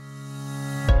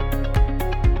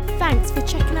Thanks for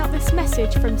checking out this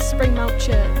message from Springmount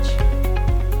Church.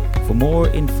 For more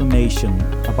information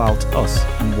about us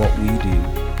and what we do,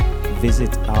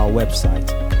 visit our website,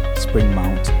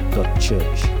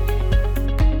 springmount.church.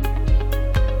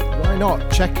 Why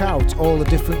not check out all the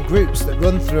different groups that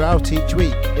run throughout each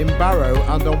week in Barrow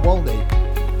and on Walney?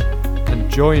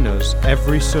 And join us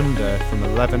every Sunday from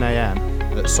 11 a.m.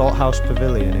 at Salthouse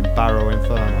Pavilion in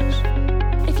Barrow-in-Furness.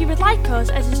 If you would like us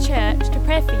as a church to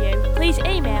pray for you, please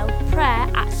email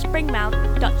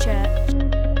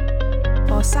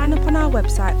prayer@springmount.church. Or sign up on our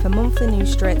website for monthly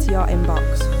news straight to your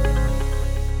inbox.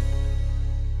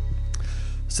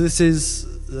 So this is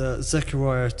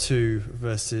Zechariah 2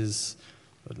 verses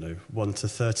 1 to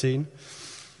 13.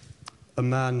 A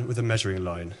man with a measuring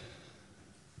line.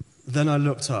 Then I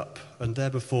looked up, and there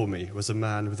before me was a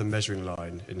man with a measuring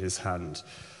line in his hand.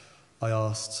 I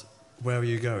asked, "Where are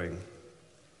you going?"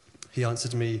 He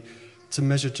answered me, "To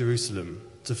measure Jerusalem,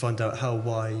 to find out how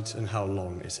wide and how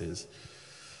long it is."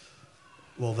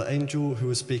 Well, the angel who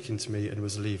was speaking to me and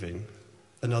was leaving,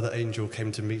 another angel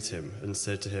came to meet him and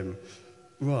said to him,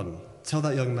 "Run, tell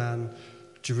that young man,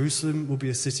 Jerusalem will be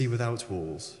a city without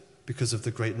walls because of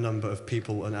the great number of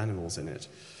people and animals in it.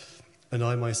 And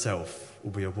I myself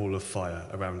will be a wall of fire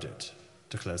around it,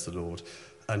 declares the Lord,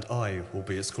 and I will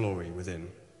be its glory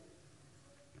within.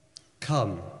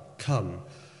 Come, come,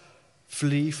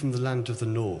 flee from the land of the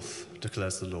north,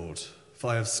 declares the Lord, for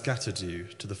I have scattered you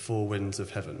to the four winds of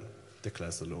heaven,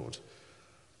 declares the Lord.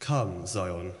 Come,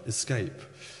 Zion, escape,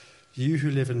 you who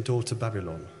live in daughter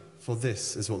Babylon, for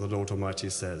this is what the Lord Almighty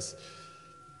says.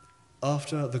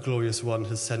 After the glorious one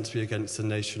has sent me against the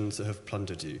nations that have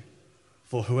plundered you,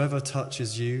 for whoever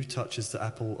touches you touches the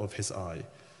apple of his eye.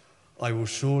 I will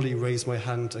surely raise my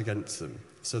hand against them,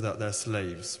 so that their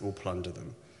slaves will plunder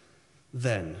them.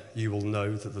 Then you will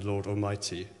know that the Lord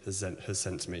Almighty has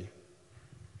sent me.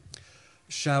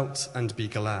 Shout and be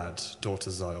glad,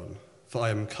 daughter Zion, for I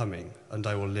am coming, and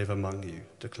I will live among you,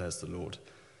 declares the Lord.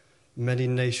 Many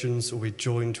nations will be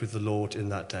joined with the Lord in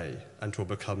that day, and will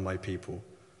become my people.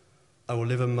 I will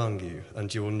live among you,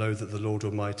 and you will know that the Lord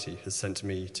Almighty has sent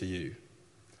me to you.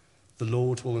 The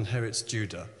Lord will inherit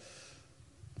Judah.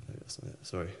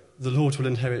 The Lord will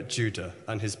inherit Judah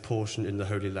and his portion in the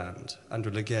Holy Land, and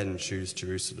will again choose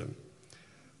Jerusalem.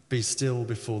 Be still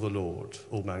before the Lord,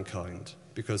 all mankind,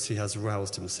 because he has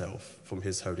roused himself from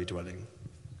his holy dwelling.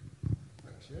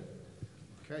 Thanks, yeah.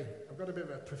 Okay, I've got a bit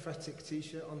of a prophetic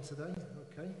t-shirt on today.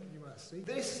 Okay, you might see.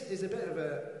 This is a bit of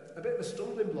a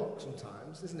stumbling block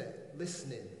sometimes, isn't it?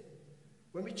 Listening.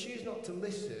 When we choose not to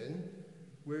listen,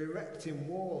 we're erecting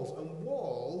walls, and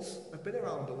walls have been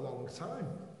around a long time.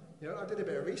 You know, I did a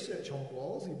bit of research on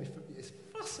walls. It's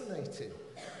fascinating.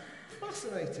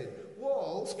 Fascinating.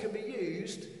 Walls can be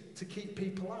used to keep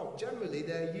people out. Generally,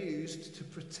 they're used to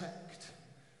protect.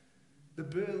 The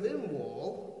Berlin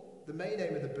Wall, the main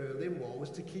aim of the Berlin Wall was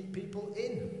to keep people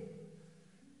in.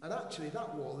 And actually,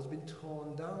 that wall has been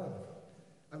torn down.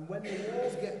 And when the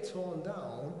walls get torn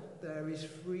down, there is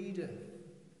freedom.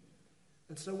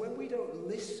 And so when we don't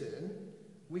listen,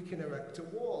 we can erect a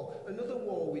wall. Another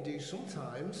wall we do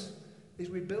sometimes is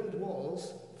we build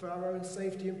walls for our own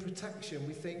safety and protection.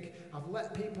 We think, I've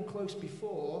let people close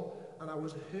before and I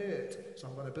was hurt, so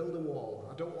I'm going to build a wall.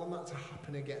 I don't want that to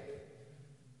happen again.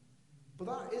 But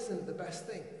that isn't the best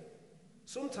thing.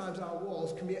 Sometimes our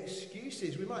walls can be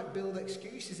excuses. We might build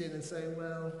excuses in and say,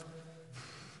 well,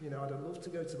 you know, I'd love to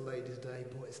go to the ladies' day,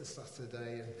 but it's a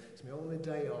Saturday and it's my only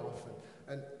day off.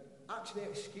 And actually,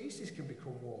 excuses can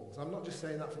become walls. I'm not just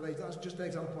saying that for ladies. That's just an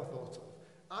example I thought of.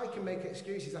 I can make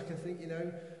excuses. I can think, you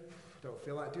know, I don't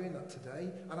feel like doing that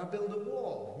today. And I build a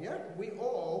wall. Yeah? We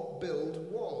all build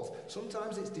walls.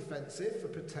 Sometimes it's defensive for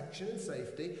protection and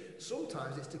safety.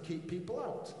 Sometimes it's to keep people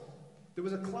out. There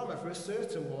was a clamour for a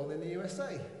certain wall in the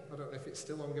USA. I don't know if it's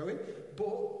still ongoing.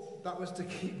 But that was to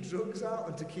keep drugs out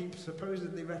and to keep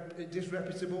supposedly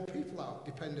disreputable people out,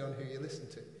 depending on who you listen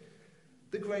to.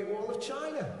 The Great Wall of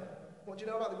China. What do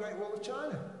you know about the Great Wall of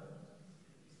China?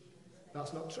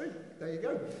 That's not true. There you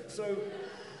go. So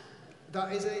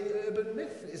that is an urban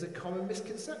myth. It is a common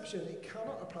misconception. It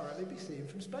cannot apparently be seen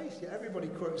from space. Yet everybody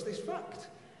quotes this fact.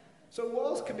 So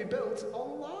walls can be built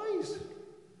on lies.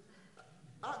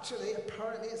 Actually,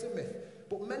 apparently it's a myth.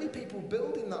 But many people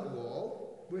building that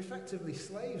wall were effectively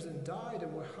slaves and died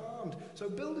and were harmed. So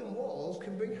building walls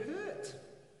can bring hurt.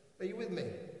 Are you with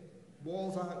me?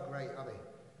 Walls aren't great, are they?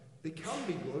 They can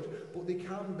be good, but they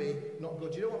can be not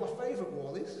good. Do you know what my favourite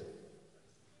wall is?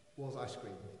 Wall's ice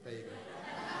cream. There you go.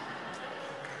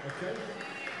 Okay?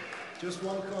 Just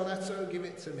one cornetto, give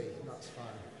it to me. That's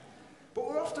fine. But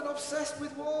we're often obsessed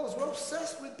with walls. We're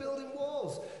obsessed with building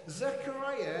walls.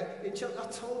 Zechariah, I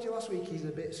told you last week he's a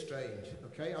bit strange,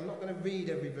 okay? I'm not going to read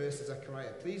every verse of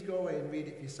Zechariah. Please go away and read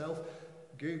it for yourself.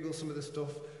 Google some of the stuff.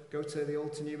 Go to the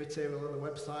old to new material on the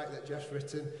website that Jeff's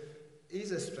written. He's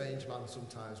a strange man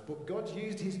sometimes, but God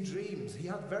used his dreams. He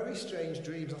had very strange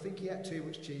dreams. I think he ate too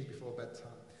much cheese before bedtime.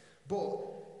 But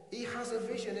he has a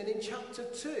vision, and in chapter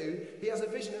 2, he has a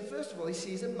vision, and first of all, he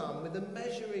sees a man with a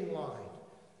measuring line.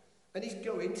 And he's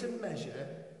going to measure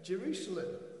Jerusalem.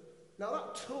 Now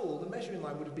that tool, the measuring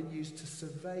line, would have been used to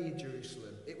survey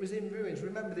Jerusalem. It was in ruins.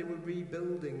 Remember, they were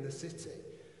rebuilding the city.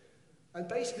 And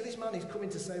basically this man is coming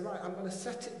to say, right, I'm going to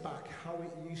set it back how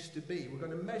it used to be. We're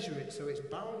going to measure it so its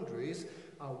boundaries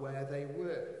are where they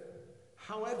were.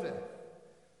 However,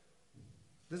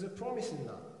 there's a promise in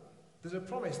that. There's a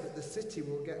promise that the city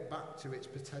will get back to its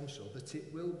potential, that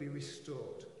it will be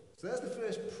restored. So there's the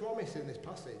first promise in this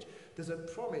passage. There's a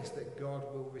promise that God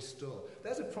will restore.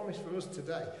 There's a promise for us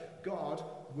today. God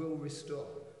will restore.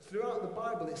 Throughout the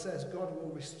Bible it says God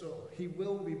will restore. He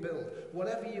will rebuild.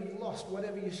 Whatever you've lost,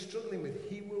 whatever you're struggling with,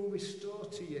 he will restore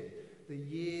to you the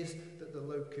years that the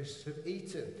locusts have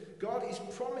eaten. God is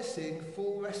promising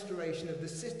full restoration of the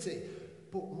city,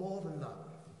 but more than that.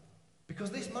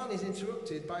 Because this man is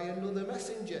interrupted by another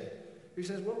messenger who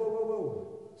says, whoa, whoa, whoa,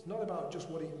 whoa. It's not about just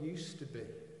what it used to be.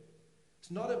 It's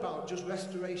not about just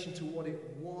restoration to what it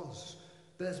was.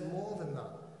 There's more than that.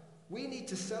 We need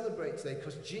to celebrate today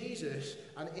because Jesus,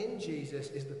 and in Jesus,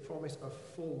 is the promise of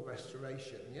full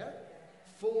restoration, yeah?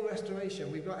 Full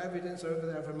restoration. We've got evidence over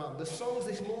there of a man. The songs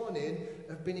this morning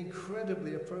have been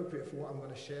incredibly appropriate for what I'm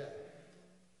going to share.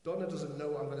 Donna doesn't know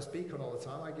what I'm going to speak on all the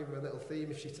time. I give her a little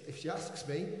theme if she asks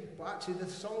me. But actually the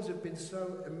songs have been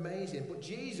so amazing. But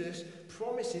Jesus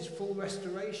promises full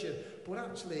restoration. But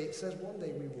actually it says one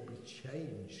day we will be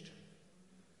changed.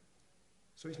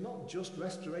 So it's not just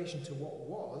restoration to what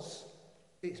was.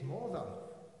 It's more than.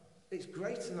 It's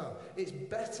greater than. It's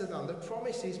better than. The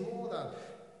promise is more than.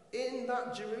 In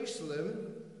that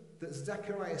Jerusalem that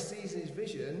Zechariah sees in his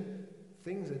vision,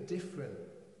 things are different.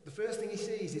 The first thing he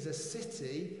sees is a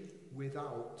city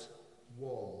without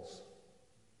walls.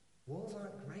 Walls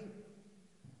aren't great.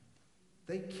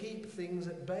 They keep things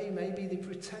at bay. Maybe they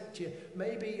protect you.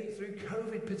 Maybe through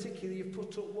COVID particularly you've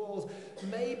put up walls.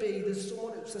 Maybe there's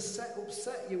someone who's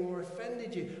upset you or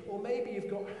offended you. Or maybe you've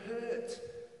got hurt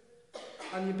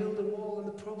and you build a wall, and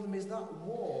the problem is that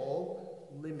wall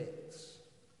limits.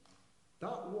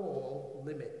 That wall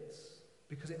limits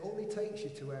because it only takes you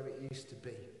to where it used to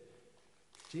be.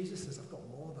 Jesus says, I've got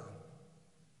more than.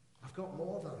 I've got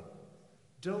more than.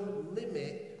 Don't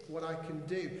limit what I can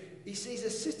do. He sees a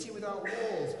city without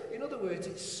walls. In other words,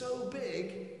 it's so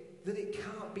big that it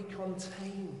can't be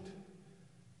contained.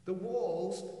 The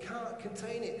walls can't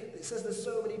contain it. It says there's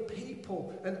so many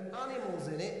people and animals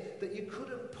in it that you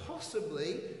couldn't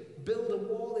possibly build a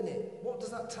wall in it. What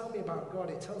does that tell me about God?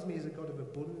 It tells me he's a God of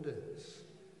abundance.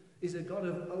 He's a God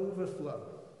of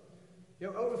overflow. You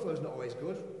know, overflow is not always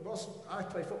good. Ross, I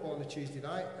play football on a Tuesday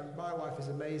night, and my wife is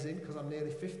amazing because I'm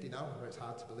nearly 50 now, where it's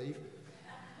hard to believe.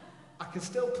 I can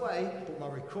still play, but my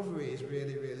recovery is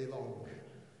really, really long.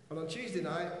 And on Tuesday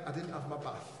night, I didn't have my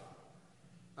bath.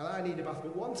 And I need a bath,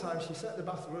 but one time she set the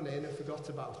bath running and forgot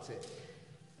about it.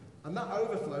 And that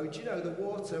overflow, do you know, the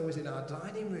water was in our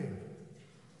dining room.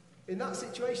 In that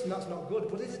situation, that's not good,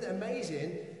 but isn't it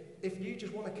amazing if you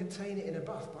just want to contain it in a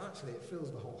bath, but actually it fills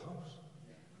the whole house?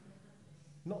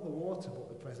 Not the water, but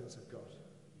the presence of God.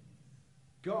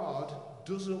 God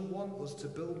doesn't want us to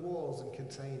build walls and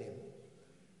contain him.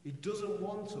 He doesn't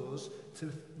want us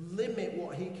to limit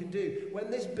what he can do. When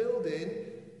this building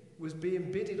was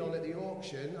being bidded on at the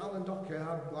auction, Alan Docker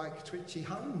had like a twitchy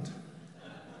hand.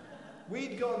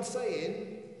 We'd gone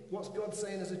saying, what's God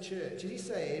saying as a church? Is he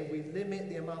saying we limit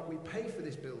the amount we pay for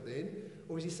this building?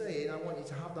 Or is he saying, I want you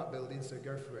to have that building, so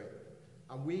go for it?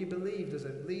 And we believed as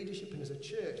a leadership and as a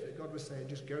church that God was saying,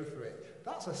 just go for it.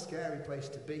 That's a scary place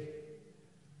to be.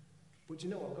 But you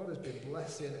know what? God has been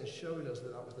blessing and showing us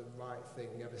that that was the right thing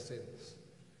ever since.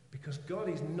 Because God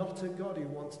is not a God who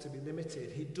wants to be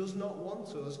limited. He does not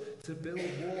want us to build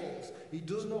walls. He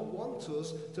does not want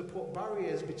us to put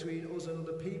barriers between us and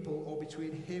other people or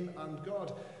between him and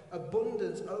God.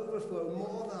 Abundance, overflow,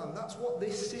 more than. That's what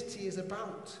this city is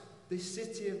about. This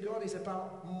city of God is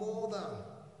about more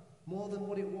than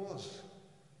what it was.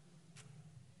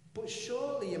 But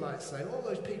surely, you might say, all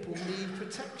those people need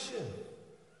protection.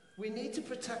 We need to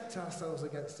protect ourselves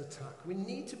against attack. We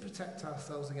need to protect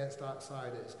ourselves against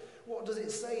outsiders. What does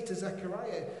it say to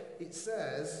Zechariah? It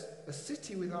says, a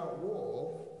city without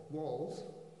walls,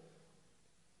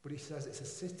 but he says it's a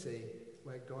city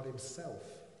where God himself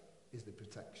is the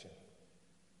protection.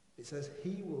 It says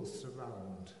he will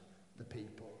surround the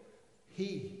people.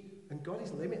 And God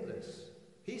is limitless.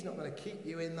 He's not going to keep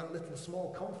you in that little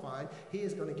small confine. He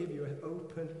is going to give you an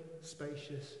open,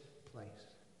 spacious place.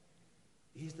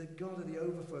 He's the God of the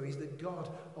overflow. He's the God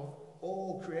of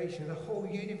all creation, the whole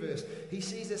universe. He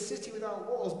sees a city without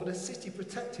walls, but a city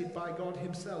protected by God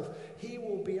himself. He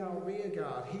will be our rear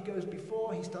guard. He goes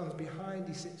before, he stands behind,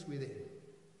 he sits within.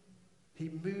 He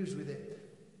moves with it.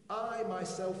 I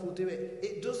myself will do it.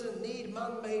 It doesn't need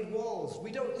man-made walls.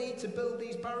 We don't need to build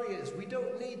these barriers. We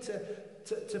don't need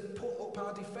to put up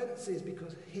our defences,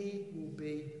 because he will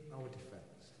be our defence.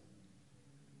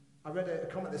 I read a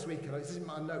comment this week, and this isn't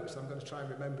my notes, so I'm going to try and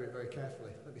remember it very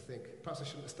carefully. Let me think. Perhaps I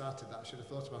shouldn't have started that. I should have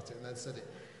thought about it and then said it,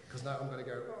 because now I'm going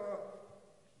to go,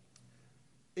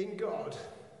 In God,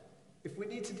 if we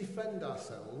need to defend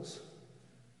ourselves,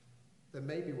 then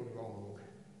maybe we're wrong.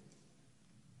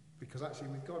 Because actually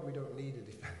with God we don't need a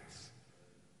defence.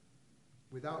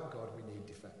 Without God we need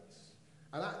defence.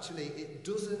 And actually it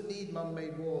doesn't need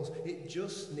man-made walls, it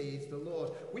just needs the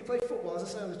Lord. We play football, as I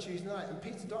say, on a Tuesday night, and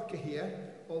Peter Docker here,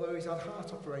 although he's had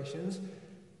heart operations,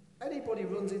 anybody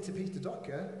runs into Peter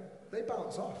Docker, they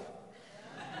bounce off.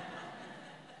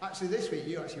 Actually this week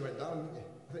you actually went down, didn't you?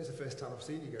 I think it's the first time I've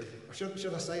seen you go.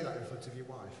 Should I say that in front of your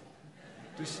wife?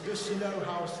 Does she know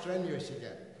how strenuous you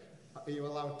get? Are you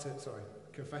allowed to, sorry,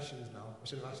 confessions now, I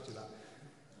should have asked you that.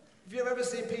 Have you ever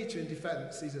seen Peter in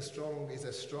defence? He's a strong,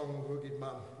 rugged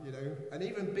man, you know. And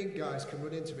even big guys can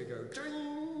run into him and go,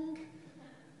 ding!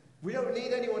 We don't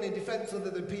need anyone in defence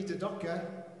other than Peter Docker,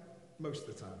 most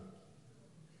of the time.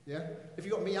 Yeah? If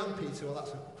you've got me and Peter, well,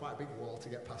 that's quite a big wall to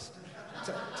get past.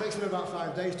 Takes him about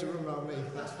 5 days to run around me,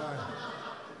 that's fine.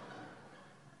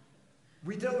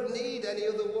 We don't need any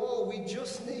other wall, we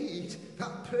just need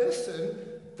that person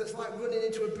that's like running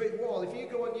into a brick wall. If you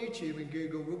go on YouTube and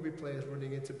Google rugby players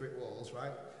running into brick walls,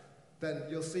 right, then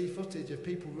you'll see footage of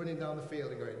people running down the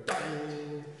field and going,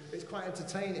 dong! It's quite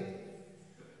entertaining.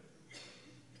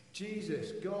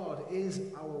 Jesus, God, is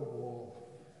our wall.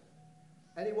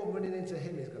 Anyone running into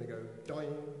him is going to go,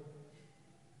 doing.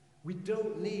 We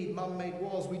don't need man-made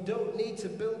walls. We don't need to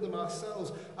build them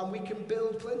ourselves. And we can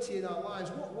build plenty in our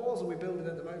lives. What walls are we building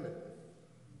at the moment?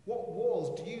 What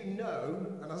walls do you know?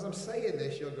 And as I'm saying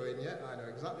this, you're going, yeah, I know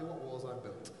exactly what walls I've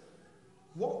built.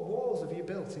 What walls have you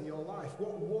built in your life?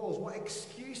 What walls, what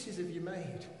excuses have you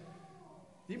made?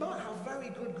 You might have very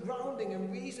good grounding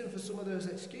and reason for some of those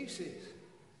excuses.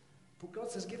 But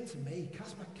God says, give them to me.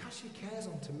 Cast your cares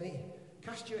onto me.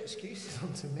 Cast your excuses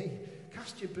onto me.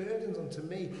 Cast your burdens onto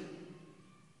me.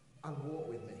 And walk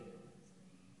with me.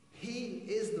 He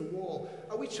is the wall.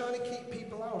 Are we trying to keep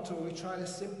people out, or are we trying to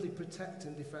simply protect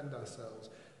and defend ourselves?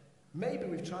 Maybe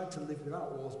we've tried to live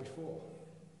without walls before,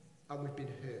 and we've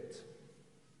been hurt.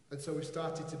 And so we've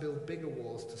started to build bigger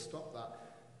walls to stop that.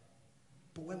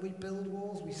 But when we build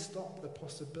walls, we stop the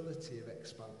possibility of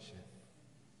expansion.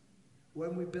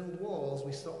 When we build walls,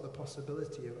 we stop the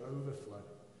possibility of overflow.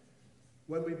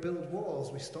 When we build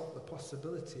walls, we stop the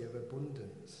possibility of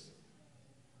abundance.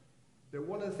 Now,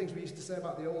 one of the things we used to say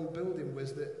about the old building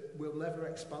was that we'll never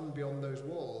expand beyond those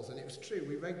walls, and it was true.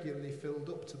 We regularly filled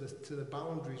up to the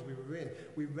boundaries we were in.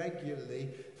 We regularly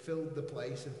filled the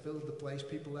place and filled the place.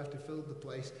 People left and filled the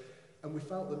place, and we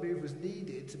felt the move was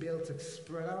needed to be able to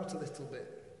spread out a little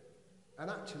bit. And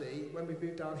actually, when we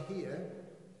moved down here,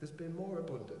 there's been more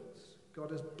abundance.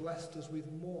 God has blessed us with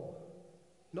more.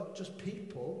 Not just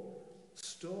people,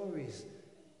 stories,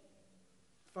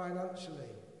 financially,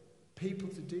 people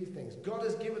to do things. God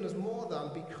has given us more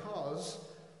than, because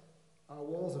our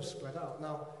walls have spread out.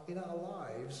 Now, in our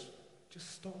lives,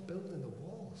 just stop building the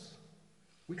walls.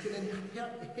 We can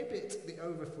inhibit the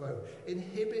overflow,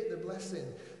 inhibit the blessing,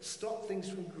 stop things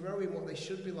from growing what they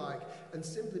should be like, and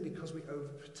simply because we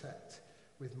overprotect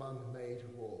with man-made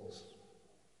walls.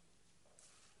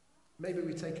 Maybe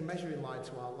we take a measuring line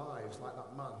to our lives like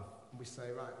that man, and we say,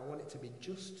 right, I want it to be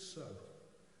just so.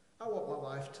 I want my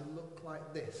life to look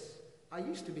like this. I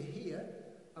used to be here,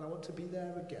 and I want to be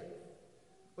there again.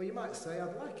 Or you might say,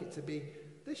 I'd like it to be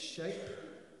this shape,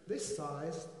 this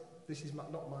size. This is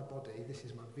not my body, this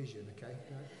is my vision, okay?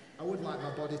 I would like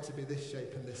my body to be this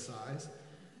shape and this size.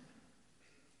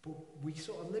 But we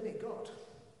sort of limit God,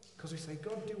 because we say,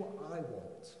 God, do what I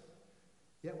want.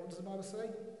 Yet what does the Bible say?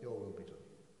 Your will be done.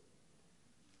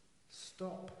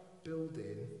 Stop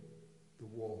building the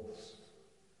walls.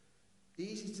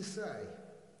 Easy to say,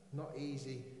 not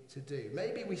easy to do.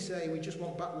 Maybe we say we just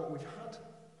want back what we've had.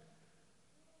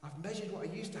 I've measured what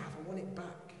I used to have, I want it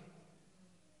back.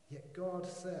 Yet God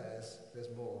says there's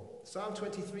more. Psalm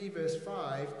 23 verse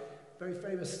 5, very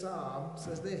famous psalm,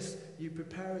 says this: you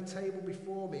prepare a table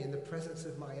before me in the presence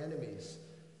of my enemies.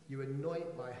 You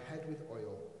anoint my head with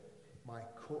oil. My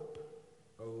cup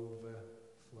overflows.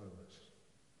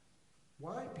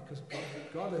 Why? Because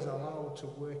God is allowed to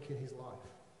work in his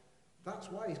life. That's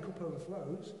why his cup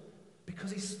overflows.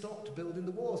 Because he stopped building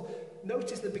the walls.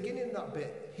 Notice the beginning of that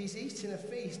bit. He's eating a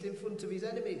feast in front of his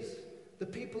enemies. The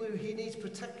people who he needs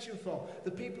protection from.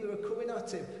 The people who are coming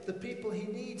at him. The people he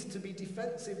needs to be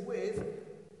defensive with.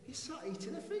 He's sat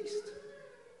eating a feast.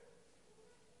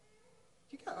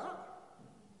 Do you get that?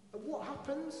 And what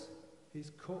happens? His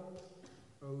cup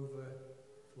overflows.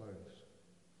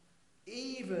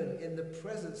 Even in the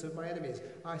presence of my enemies.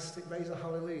 Raise a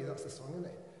hallelujah. That's the song, isn't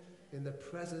it? In the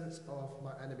presence of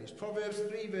my enemies. Proverbs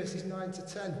 3 verses 9 to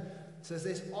 10 says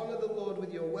this: Honour the Lord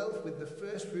with your wealth, with the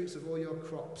first fruits of all your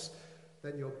crops.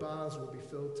 Then your barns will be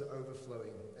filled to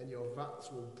overflowing, and your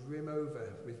vats will brim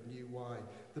over with new wine.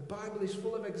 The Bible is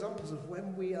full of examples of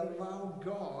when we allow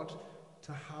God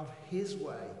to have his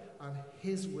way and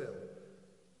his will,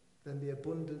 then the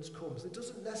abundance comes. It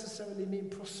doesn't necessarily mean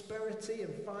prosperity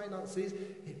and finances.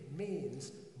 It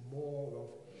means more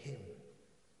of him.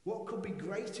 What could be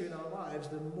greater in our lives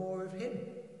than more of him?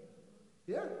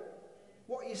 Yeah?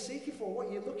 What are you seeking for? What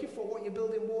are you looking for? What are you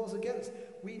building walls against?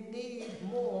 We need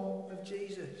more of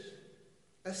Jesus.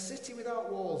 A city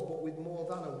without walls, but with more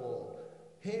than a wall.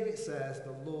 Here it says,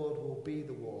 the Lord will be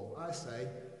the wall. I say,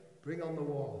 bring on the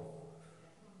wall.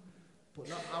 But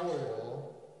not our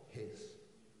wall, his.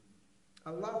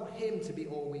 Allow him to be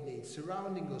all we need,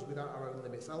 surrounding us without our own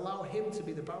limits. Allow him to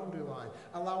be the boundary line.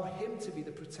 Allow him to be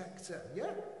the protector.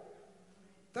 Yeah?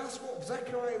 That's what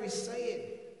Zechariah is saying.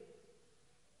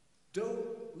 Don't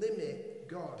limit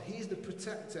God. He's the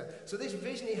protector. So this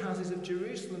vision he has is of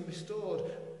Jerusalem restored,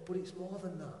 but it's more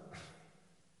than that.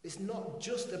 It's not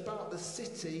just about the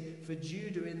city for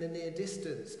Judah in the near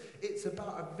distance. It's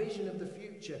about a vision of the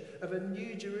future, of a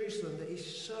new Jerusalem that is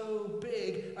so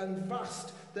big and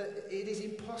vast that it is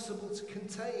impossible to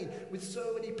contain, with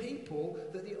so many people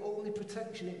that the only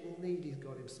protection it will need is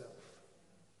God himself.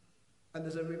 And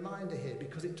there's a reminder here,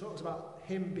 because it talks about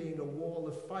him being a wall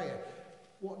of fire.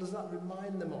 What does that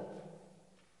remind them of?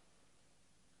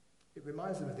 It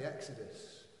reminds them of the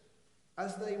Exodus.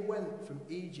 As they went from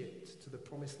Egypt to the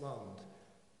promised land,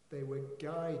 they were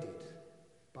guided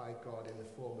by God in the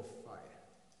form of fire.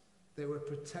 They were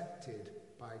protected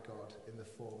by God in the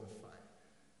form of fire.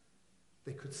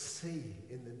 They could see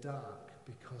in the dark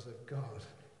because of God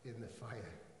in the fire.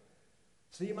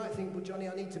 So you might think, well, Johnny,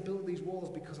 I need to build these walls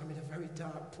because I'm in a very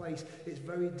dark place. It's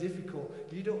very difficult.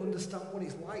 You don't understand what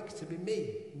it's like to be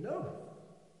me. No.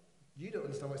 You don't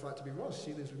understand what it's like to be Ross.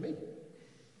 She lives with me.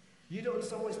 You don't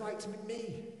understand what it's like to be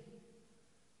me.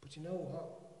 But you know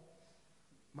what?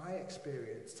 My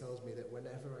experience tells me that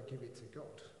whenever I give it to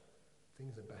God,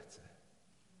 things are better.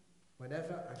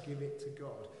 Whenever I give it to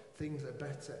God, things are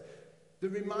better. The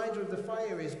reminder of the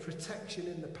fire is protection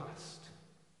in the past.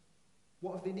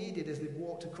 What have they needed as they've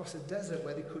walked across a desert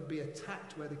where they could be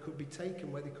attacked, where they could be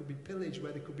taken, where they could be pillaged,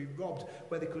 where they could be robbed,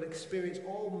 where they could experience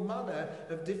all manner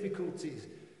of difficulties?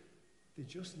 They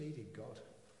just needed God.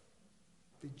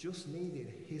 They just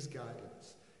needed his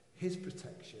guidance, his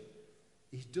protection.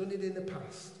 He's done it in the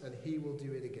past, and he will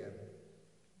do it again.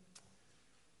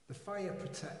 The fire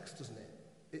protects, doesn't it?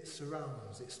 It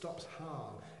surrounds, it stops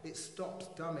harm, it stops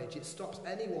damage, it stops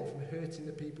anyone from hurting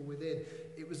the people within.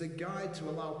 It was a guide to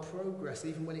allow progress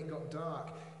even when it got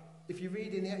dark. If you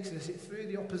read in the Exodus, it threw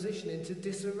the opposition into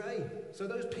disarray. So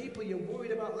those people you're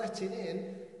worried about letting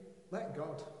in, let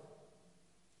God.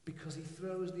 Because he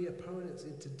throws the opponents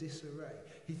into disarray.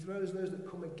 He throws those that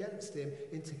come against him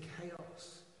into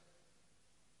chaos.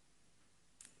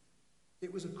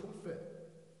 It was a comfort.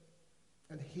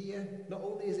 And here, not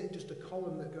only is it just a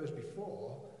column that goes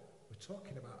before, we're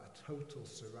talking about a total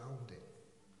surrounding.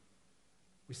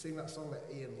 We sing that song that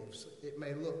Ian loves. It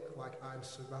may look like I'm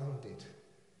surrounded,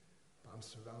 but I'm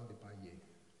surrounded by you.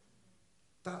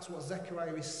 That's what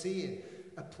Zechariah is seeing.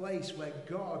 A place where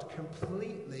God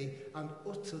completely and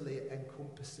utterly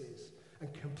encompasses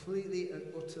and completely and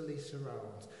utterly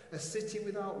surrounds. A city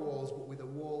without walls, but with a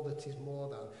wall that is more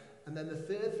than. And then the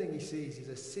third thing he sees is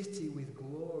a city with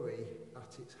glory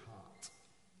at its heart.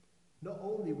 Not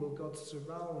only will God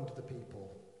surround the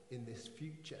people in this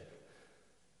future,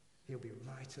 he'll be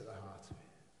right at the heart of it.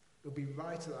 He'll be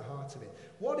right at the heart of it.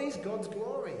 What is God's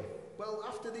glory? Well,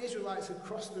 after the Israelites had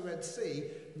crossed the Red Sea,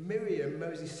 Miriam,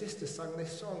 Moses' sister, sang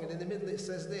this song, and in the middle it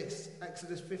says this,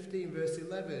 Exodus 15, verse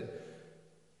 11,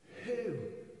 "Who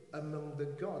among the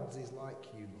gods is like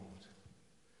you, Lord?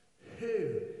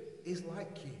 Who is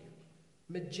like you?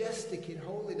 Majestic in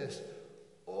holiness,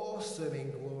 awesome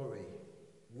in glory,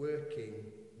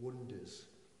 working wonders."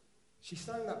 She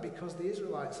sang that because the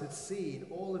Israelites had seen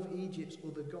all of Egypt's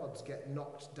other gods get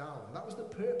knocked down. That was the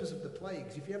purpose of the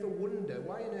plagues. If you ever wonder,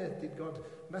 why on earth did God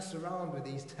mess around with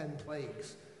these 10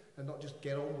 plagues and not just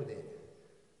get on with it?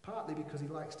 Partly because he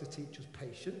likes to teach us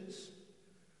patience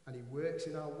and he works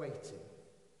in our waiting.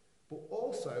 But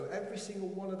also, every single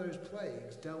one of those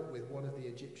plagues dealt with one of the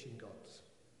Egyptian gods.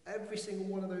 Every single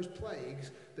one of those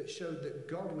plagues that showed that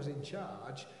God was in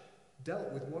charge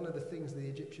dealt with one of the things the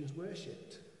Egyptians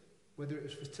worshipped. Whether it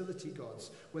was fertility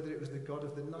gods, whether it was the god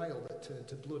of the Nile that turned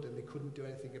to blood and they couldn't do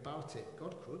anything about it.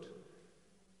 God could.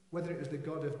 Whether it was the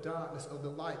god of darkness or the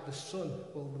light, the sun,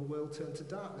 well, the world turned to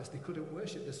darkness. They couldn't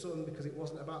worship the sun because it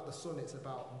wasn't about the sun, it's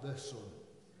about the sun.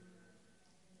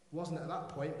 It wasn't at that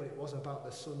point, but it was about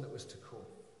the sun that was to come.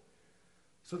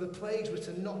 So the plagues were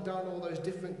to knock down all those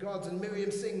different gods, and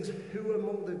Miriam sings, "Who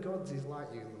among the gods is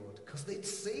like you, Lord?" Because they'd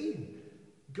seen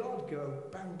God go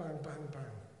bang, bang, bang,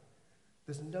 bang.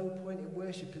 There's no point in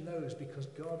worshipping those because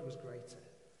God was greater.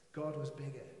 God was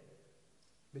bigger.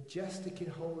 Majestic in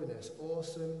holiness,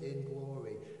 awesome in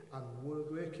glory, and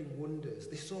working wonders.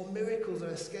 They saw miracles of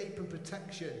escape and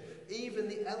protection. Even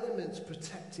the elements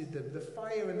protected them. The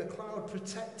fire and the cloud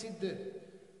protected them.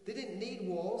 They didn't need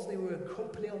walls. They were a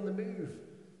company on the move.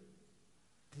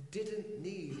 They didn't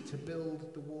need to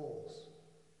build the walls.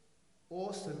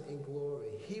 Awesome in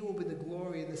glory. He will be the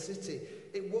glory in the city.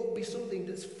 It won't be something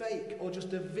that's fake or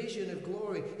just a vision of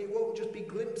glory. It won't just be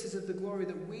glimpses of the glory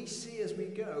that we see as we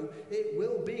go. It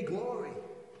will be glory.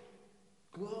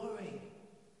 Glory.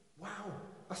 Wow.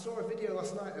 I saw a video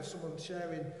last night of someone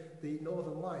sharing the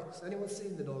Northern Lights. Anyone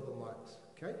seen the Northern Lights?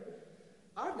 Okay.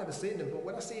 I've never seen them, but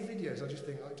when I see videos, I just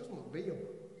think, oh, it doesn't look real.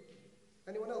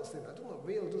 Anyone else think that? It doesn't look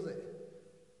real, does it?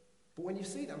 But when you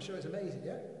see it, I'm sure it's amazing,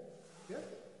 yeah? Yeah?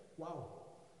 Wow.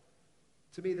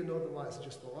 To me, the Northern Lights are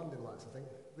just the landing lights, I think.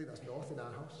 I think that's north in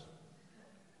our house.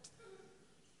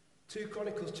 2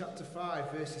 Chronicles chapter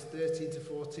 5, verses 13 to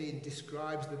 14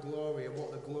 describes the glory and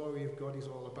what the glory of God is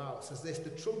all about. It says this: "The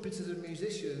trumpeters and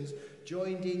musicians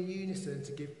joined in unison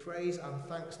to give praise and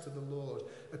thanks to the Lord,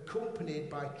 accompanied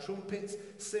by trumpets,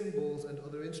 cymbals, and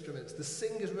other instruments. The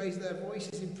singers raised their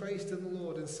voices in praise to the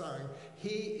Lord and sang, 'He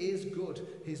is good,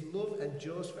 his love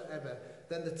endures forever.'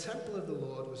 Then the temple of the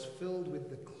Lord was filled with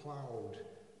the cloud,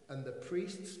 and the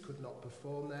priests could not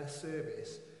perform their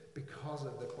service because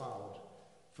of the cloud.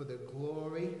 For the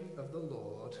glory of the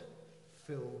Lord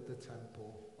filled the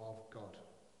temple of God."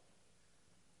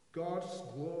 God's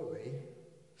glory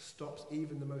stops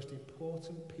even the most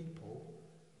important people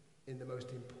in the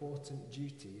most important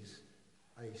duties,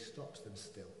 and he stops them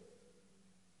still.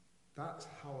 That's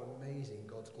how amazing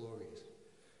God's glory is.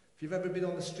 If you've ever been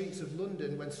on the streets of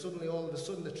London when suddenly all of a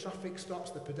sudden the traffic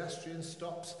stops, the pedestrian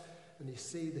stops, and you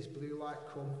see this blue light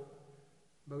come,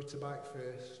 motorbike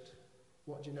first,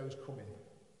 what do you know is coming?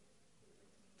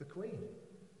 The Queen.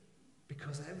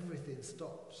 Because everything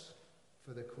stops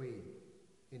for the Queen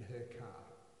in her car.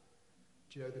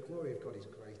 Do you know, the glory of God is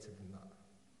greater than that.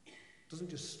 It doesn't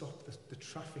just stop the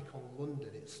traffic on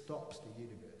London, it stops the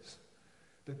universe.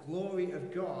 The glory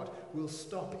of God will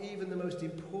stop even the most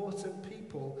important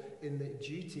people in the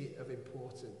duty of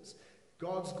importance.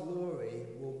 God's glory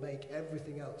will make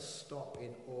everything else stop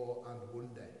in awe and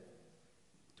wonder.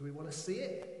 Do we want to see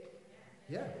it?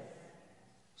 Yeah.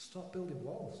 Stop building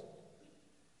walls.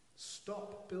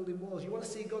 Stop building walls. You want to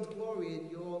see God's glory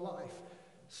in your life?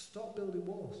 Stop building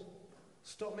walls.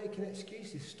 Stop making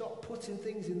excuses. Stop putting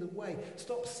things in the way.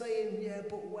 Stop saying, yeah,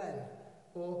 but when?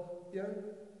 Or,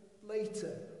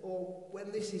 later. Or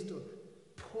when this is done.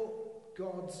 Put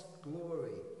God's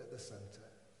glory at the centre.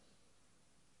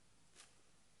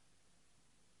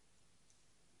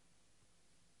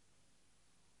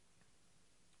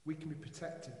 We can be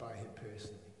protected by him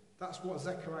personally. That's what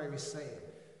Zechariah is saying.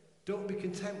 Don't be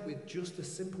content with just a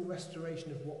simple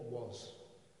restoration of what was.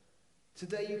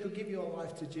 Today you could give your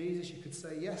life to Jesus. You could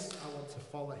say, yes, I want to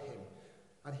follow him.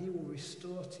 And he will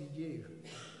restore to you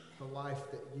the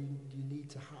life that you need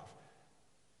to have.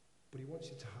 But he wants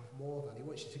you to have more than. He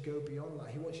wants you to go beyond that.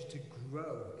 He wants you to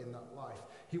grow in that life.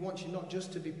 He wants you not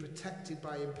just to be protected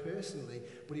by him personally,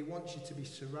 but he wants you to be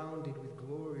surrounded with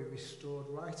glory restored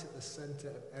right at the centre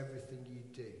of everything you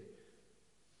do.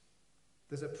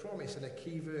 There's a promise and a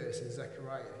key verse in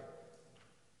Zechariah.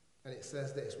 And it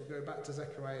says this. We'll go back to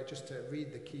Zechariah just to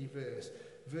read the key verse.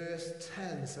 Verse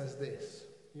 10 says this.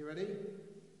 You ready?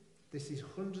 This is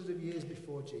hundreds of years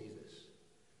before Jesus.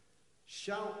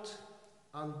 "Shout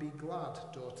and be glad,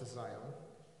 daughter Zion,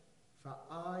 for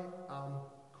I am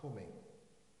coming,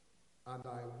 and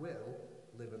I will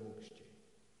live amongst you."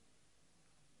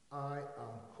 I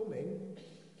am coming,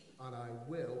 and I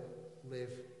will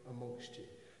live amongst you.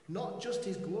 Not just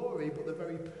his glory, but the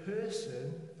very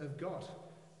person of God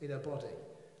in a body.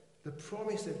 The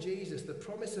promise of Jesus, the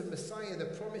promise of Messiah, the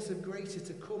promise of greater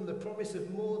to come, the promise of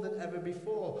more than ever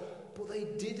before. But they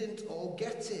didn't all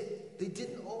get it. They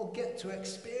didn't all get to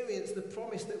experience the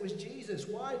promise that was Jesus.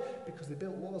 Why? Because they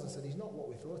built walls and said, he's not what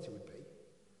we thought he would be.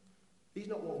 He's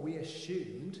not what we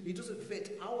assumed. He doesn't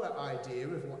fit our idea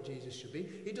of what Jesus should be.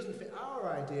 He doesn't fit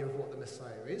our idea of what the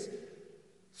Messiah is.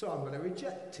 So I'm going to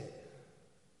reject it.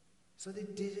 So they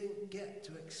didn't get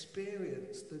to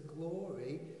experience the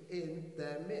glory in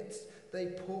their midst. They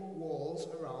put walls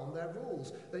around their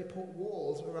rules. They put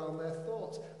walls around their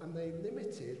thoughts. And they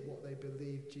limited what they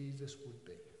believed Jesus would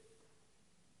be.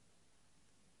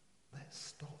 Let's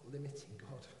stop limiting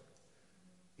God.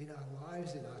 In our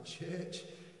lives, in our church,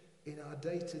 in our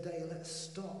day-to-day, let's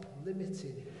stop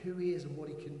limiting who he is and what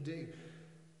he can do.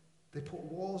 They put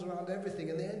walls around everything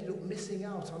and they ended up missing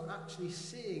out on actually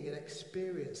seeing and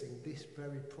experiencing this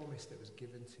very promise that was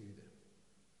given to them.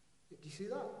 Do you see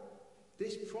that?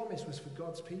 This promise was for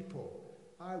God's people.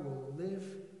 I will live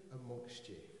amongst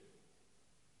you.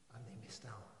 And they missed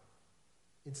out.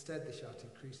 Instead, they shouted,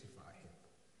 crucify him.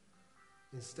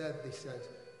 Instead, they said,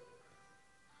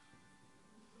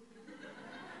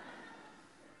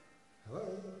 hello?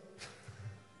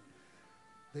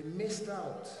 They missed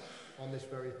out on this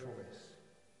very promise.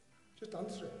 Just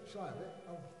answer it. Shall I have it?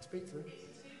 I'll speak to him.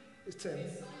 It's Tim.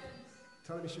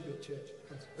 Tell him he should be at church.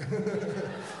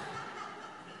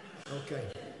 Okay.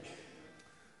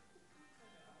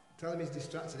 Tell him he's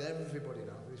distracted everybody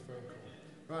now with his phone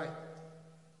call. Right.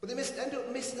 But they ended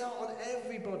up missing out on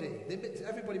everybody.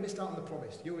 Everybody missed out on the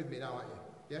promise. You're with me now, aren't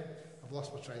you? Yeah? I've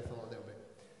lost my train of thought a little bit.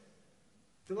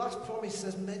 The last promise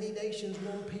says many nations,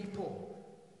 one people.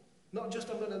 Not just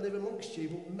I'm going to live amongst you,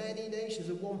 but many nations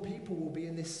of one people will be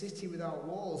in this city without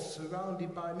walls,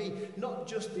 surrounded by me. Not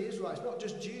just the Israelites, not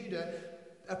just Judah,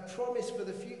 a promise for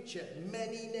the future.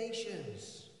 Many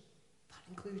nations. That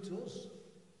includes us.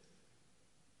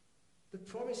 The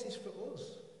promise is for us.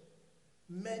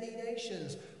 Many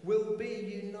nations will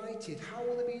be united. How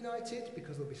will they be united?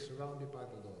 Because they'll be surrounded by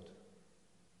the Lord.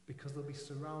 Because they'll be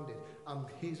surrounded, and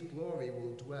his glory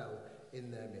will dwell in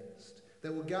their midst. They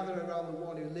will gather around the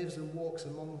one who lives and walks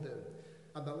among them.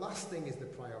 And the last thing is the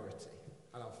priority.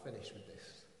 And I'll finish with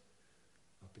this.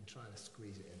 I've been trying to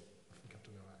squeeze it in. I think I've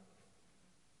done it right.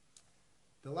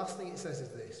 The last thing it says is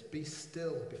this: be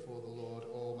still before the Lord,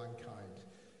 all mankind,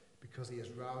 because he has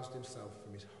roused himself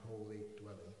from his holy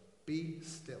dwelling. Be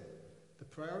still. The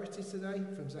priority today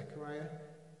from Zechariah,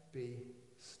 be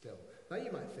still. Now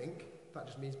you might think that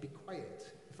just means be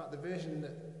quiet. In fact, the version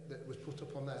that was put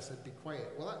up on there said be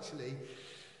quiet. Well, actually,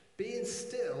 being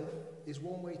still is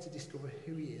one way to discover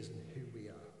who he is and who we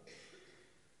are.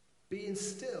 Being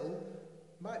still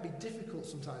might be difficult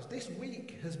sometimes. This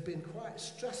week has been quite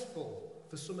stressful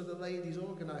for some of the ladies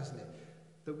organising it.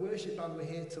 The worship band were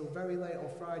here till very late on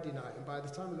Friday night, and by the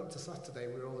time we got to Saturday,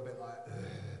 we were all a bit like, ugh.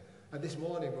 And this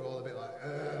morning, we're all a bit like,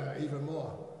 ugh, even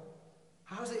more.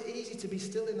 How is it easy to be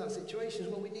still in that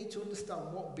situation? Well, we need to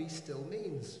understand what be still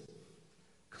means.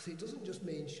 Because it doesn't just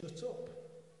mean shut up.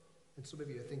 And some of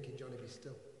you are thinking, Johnny, be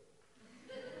still.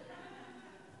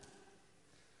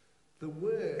 The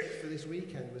work for this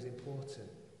weekend was important.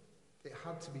 It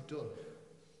had to be done.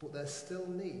 But there still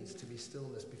needs to be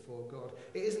stillness before God.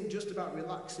 It isn't just about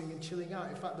relaxing and chilling out.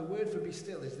 In fact, the word for be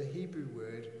still is the Hebrew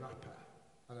word rapa.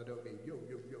 And I don't mean yo,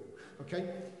 yo, yo. Okay?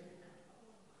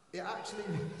 It actually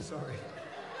means, sorry.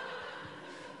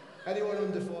 Anyone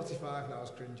under 45 now is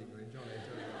cringing, Johnny.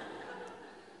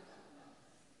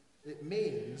 It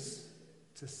means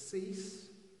to cease,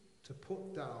 to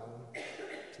put down,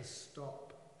 to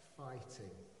stop fighting.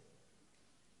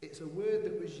 It's a word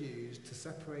that was used to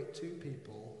separate two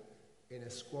people in a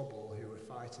squabble who were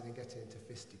fighting and getting into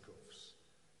fisticuffs.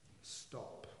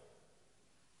 Stop.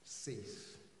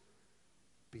 Cease.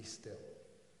 Be still.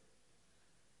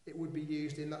 It would be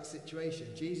used in that situation.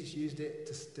 Jesus used it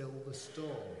to still the storm.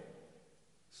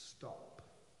 Stop.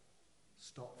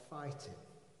 Stop fighting.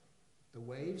 The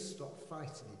waves stop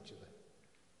fighting each other.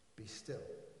 Be still.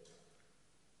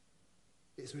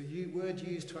 It's a word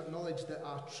used to acknowledge that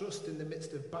our trust in the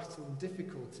midst of battle and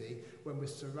difficulty, when we're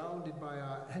surrounded by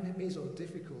our enemies or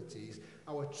difficulties,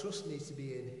 our trust needs to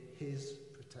be in his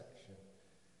protection.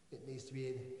 It needs to be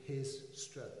in his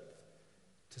strength.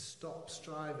 To stop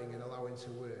striving and allow him to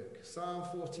work. Psalm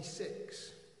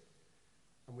 46.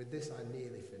 And with this I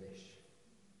nearly finish.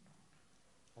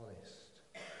 Honest.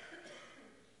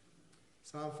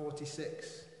 Psalm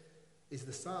 46 is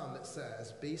the psalm that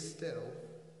says, be still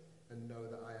and know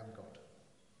that I am God.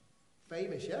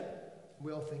 Famous, yeah?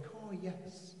 We all think, oh yes,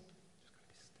 just got to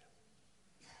be still.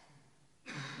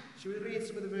 Shall we read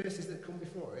some of the verses that come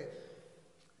before it?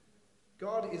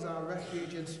 God is our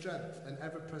refuge and strength, and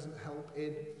ever-present help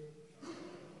in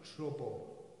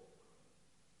trouble.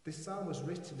 This psalm was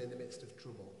written in the midst of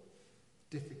trouble,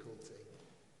 difficulty.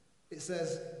 It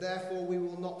says, therefore we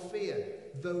will not fear,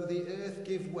 though the earth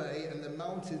give way and the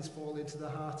mountains fall into the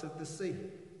heart of the sea.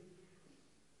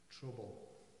 Trouble,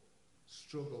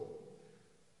 struggle.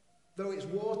 Though its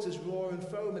waters roar and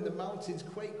foam and the mountains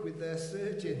quake with their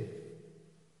surging.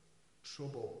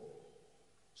 Trouble,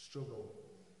 struggle.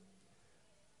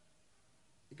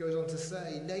 It goes on to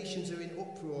say, nations are in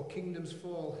uproar, kingdoms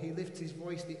fall. He lifts his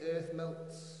voice, the earth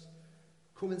melts.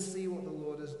 Come and see what the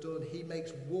Lord has done. He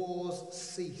makes wars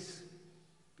cease.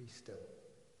 Be still.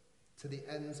 To the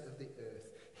ends of the earth.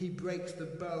 He breaks the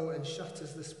bow and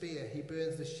shatters the spear. He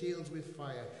burns the shields with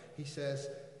fire. He says,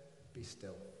 be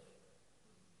still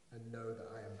and know that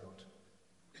I am God.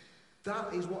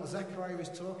 That is what Zechariah is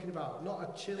talking about. Not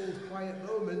a chilled, quiet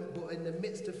moment, but in the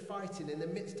midst of fighting, in the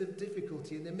midst of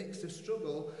difficulty, in the midst of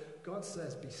struggle, God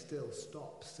says, be still,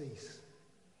 stop, cease.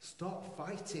 Stop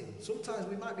fighting. Sometimes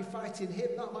we might be fighting him.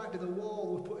 That might be the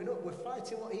wall we're putting up. We're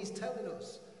fighting what he's telling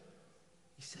us.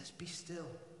 He says, be still.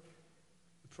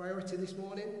 The priority this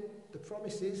morning, the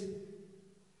promise is,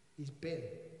 he's been,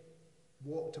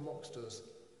 walked amongst us,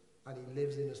 and he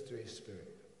lives in us through his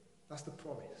Spirit. That's the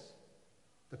promise.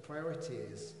 The priority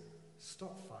is,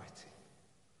 stop fighting.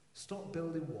 Stop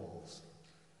building walls.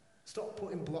 Stop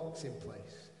putting blocks in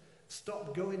place.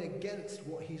 Stop going against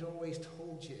what he's always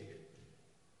told you.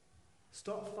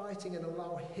 Stop fighting and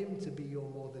allow him to be your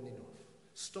more than enough.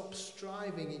 Stop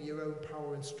striving in your own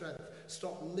power and strength.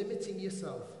 Stop limiting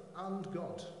yourself and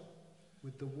God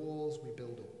with the walls we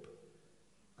build up.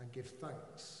 And give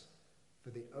thanks for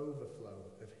the overflow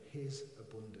of his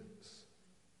abundance.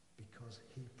 Because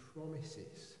he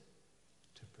promises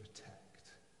to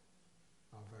protect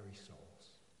our very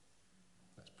souls.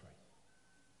 Let's pray.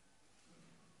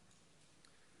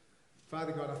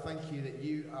 Father God, I thank you that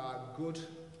you are good.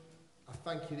 I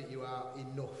thank you that you are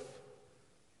enough.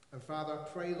 And Father, I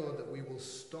pray, Lord, that we will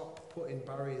stop putting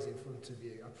barriers in front of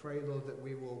you. I pray, Lord, that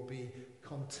we will be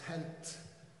content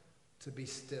to be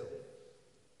still,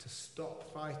 to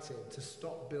stop fighting, to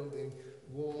stop building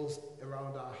walls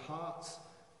around our hearts,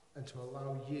 and to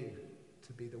allow you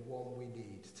to be the one we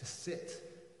need, to sit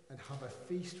and have a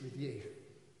feast with you,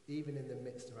 even in the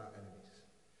midst of our enemies,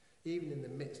 even in the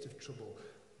midst of trouble.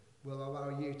 We'll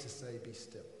allow you to say, be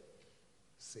still,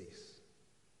 cease,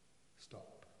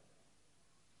 stop.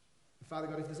 And Father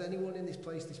God, if there's anyone in this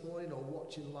place this morning or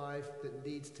watching live that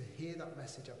needs to hear that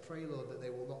message, I pray, Lord, that they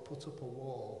will not put up a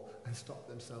wall and stop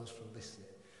themselves from listening.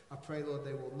 I pray, Lord,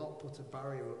 they will not put a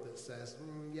barrier up that says,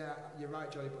 yeah, you're right,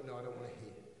 Johnny, but no, I don't want to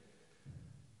hear.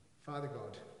 Father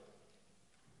God,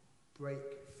 break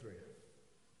through.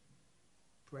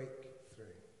 Break through.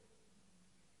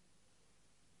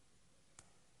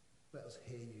 Let us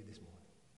hear you this morning.